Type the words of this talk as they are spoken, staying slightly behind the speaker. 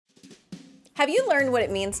Have you learned what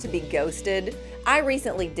it means to be ghosted? I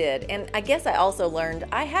recently did, and I guess I also learned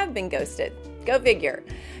I have been ghosted. Go figure.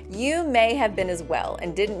 You may have been as well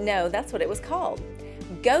and didn't know that's what it was called.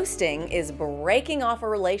 Ghosting is breaking off a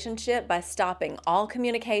relationship by stopping all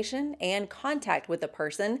communication and contact with a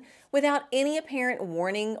person without any apparent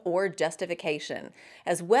warning or justification,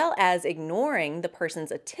 as well as ignoring the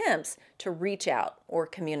person's attempts to reach out or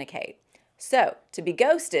communicate. So, to be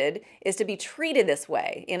ghosted is to be treated this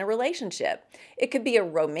way in a relationship. It could be a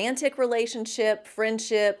romantic relationship,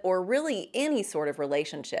 friendship, or really any sort of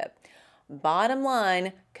relationship. Bottom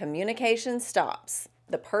line, communication stops.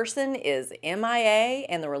 The person is MIA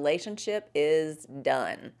and the relationship is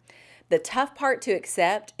done. The tough part to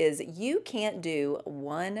accept is you can't do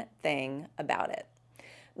one thing about it.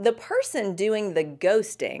 The person doing the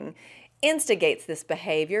ghosting instigates this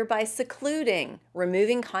behavior by secluding,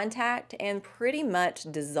 removing contact, and pretty much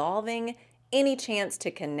dissolving any chance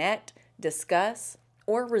to connect, discuss,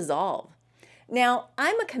 or resolve. Now,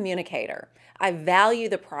 I'm a communicator. I value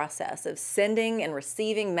the process of sending and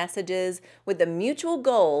receiving messages with the mutual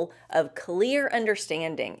goal of clear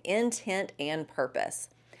understanding, intent, and purpose.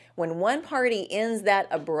 When one party ends that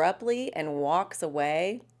abruptly and walks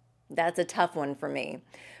away, that's a tough one for me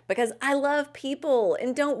because I love people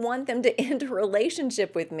and don't want them to end a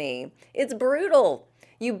relationship with me. It's brutal.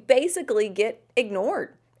 You basically get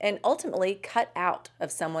ignored and ultimately cut out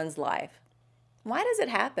of someone's life. Why does it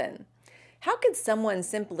happen? How could someone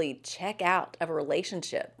simply check out of a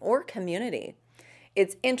relationship or community?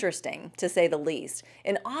 It's interesting, to say the least,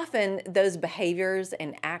 and often those behaviors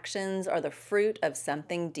and actions are the fruit of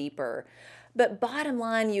something deeper. But bottom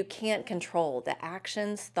line, you can't control the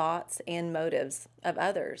actions, thoughts, and motives of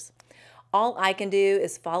others. All I can do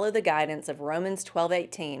is follow the guidance of Romans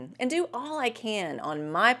 12:18 and do all I can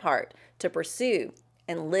on my part to pursue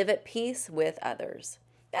and live at peace with others.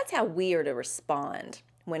 That's how we are to respond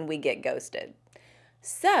when we get ghosted.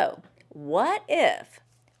 So, what if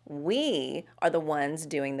we are the ones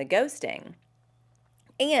doing the ghosting?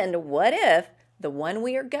 And what if the one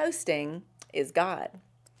we are ghosting is God?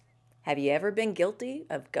 Have you ever been guilty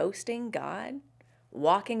of ghosting God?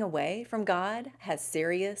 Walking away from God has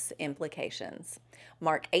serious implications.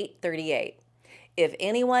 Mark 8:38. If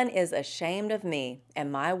anyone is ashamed of me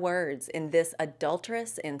and my words in this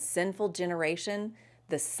adulterous and sinful generation,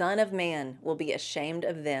 the Son of Man will be ashamed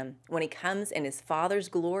of them when he comes in his Father's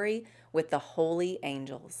glory with the holy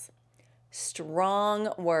angels.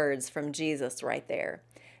 Strong words from Jesus right there.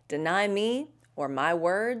 Deny me or my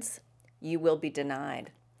words, you will be denied.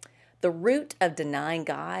 The root of denying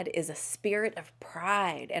God is a spirit of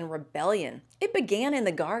pride and rebellion. It began in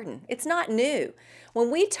the garden. It's not new. When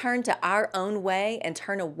we turn to our own way and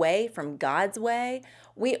turn away from God's way,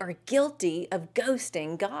 we are guilty of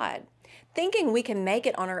ghosting God. Thinking we can make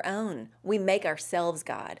it on our own, we make ourselves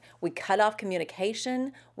God. We cut off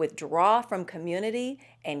communication, withdraw from community,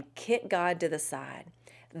 and kick God to the side.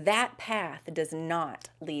 That path does not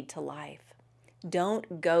lead to life.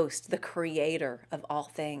 Don't ghost the Creator of all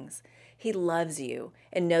things. He loves you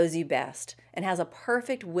and knows you best and has a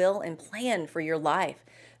perfect will and plan for your life.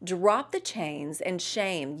 Drop the chains and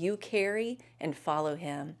shame you carry and follow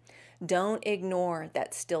Him. Don't ignore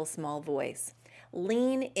that still small voice.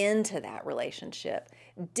 Lean into that relationship.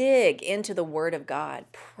 Dig into the Word of God.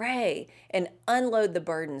 Pray and unload the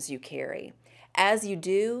burdens you carry. As you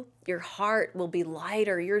do, your heart will be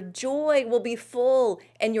lighter, your joy will be full,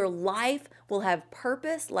 and your life will have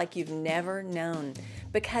purpose like you've never known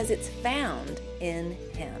because it's found in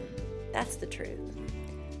Him. That's the truth.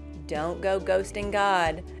 Don't go ghosting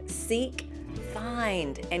God. Seek,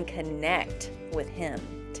 find, and connect with Him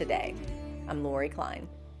today. I'm Lori Klein.